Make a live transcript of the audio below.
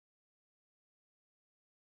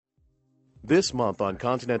This month on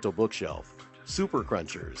Continental Bookshelf, Super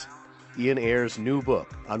Crunchers, Ian Ayres' new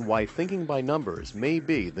book on why thinking by numbers may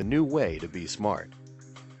be the new way to be smart.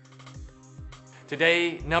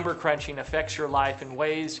 Today, number crunching affects your life in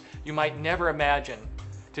ways you might never imagine.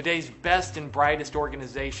 Today's best and brightest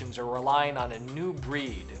organizations are relying on a new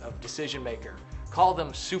breed of decision maker. Call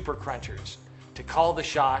them super crunchers to call the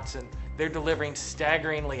shots, and they're delivering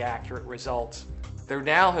staggeringly accurate results. There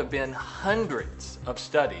now have been hundreds of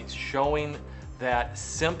studies showing that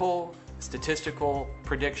simple statistical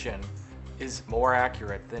prediction is more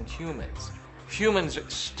accurate than humans. Humans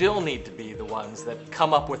still need to be the ones that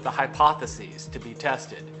come up with the hypotheses to be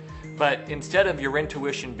tested. But instead of your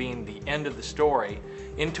intuition being the end of the story,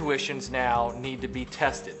 intuitions now need to be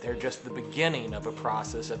tested. They're just the beginning of a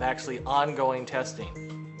process of actually ongoing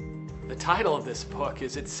testing. The title of this book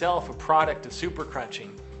is itself a product of super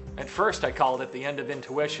crunching. At first I called it The End of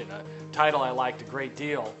Intuition, a title I liked a great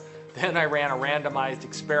deal. Then I ran a randomized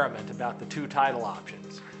experiment about the two title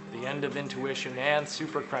options, The End of Intuition and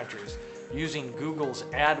Super Crunchers, using Google's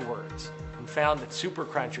AdWords, and found that super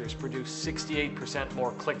crunchers produced 68%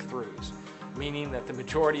 more click-throughs, meaning that the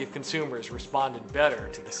majority of consumers responded better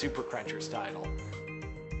to the super crunchers title.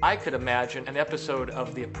 I could imagine an episode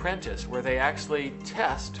of The Apprentice where they actually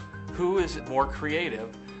test who is more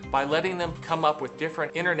creative by letting them come up with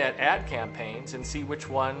different internet ad campaigns and see which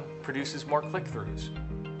one produces more click-throughs.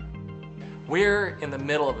 We're in the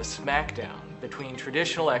middle of a smackdown between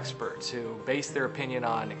traditional experts who base their opinion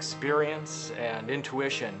on experience and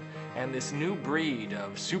intuition and this new breed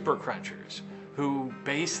of super crunchers who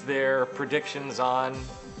base their predictions on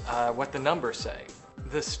what the numbers say.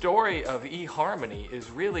 The story of eHarmony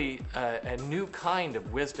is really a new kind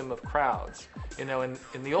of wisdom of crowds. You know,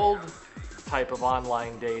 in the old type of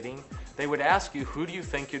online dating, they would ask you, who do you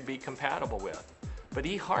think you'd be compatible with? But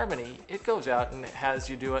eHarmony, it goes out and has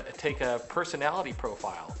you take a personality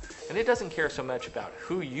profile. And it doesn't care so much about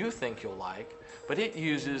who you think you'll like, but it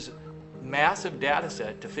uses massive data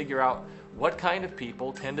set to figure out what kind of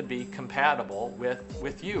people tend to be compatible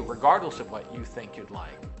with you, regardless of what you think you'd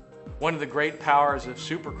like. One of the great powers of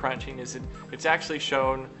super crunching is that it's actually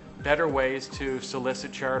shown better ways to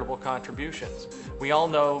solicit charitable contributions. We all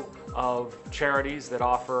know of charities that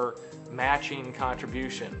offer matching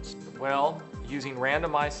contributions. Well, using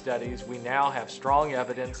randomized studies, we now have strong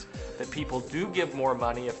evidence that people do give more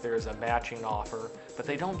money if there's a matching offer, but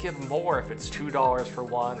they don't give more if it's $2 for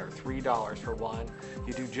one or $3 for one.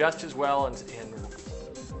 You do just as well in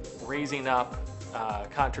raising up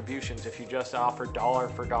contributions if you just offer dollar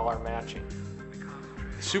for dollar matching.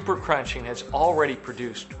 Super crunching has already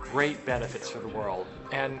produced great benefits for the world,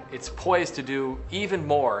 and it's poised to do even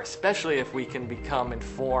more, especially if we can become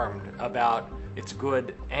informed about its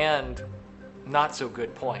good and not so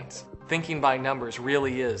good points. Thinking by numbers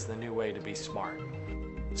really is the new way to be smart.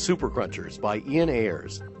 Super Crunchers by Ian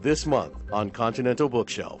Ayres, this month on Continental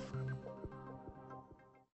Bookshelf.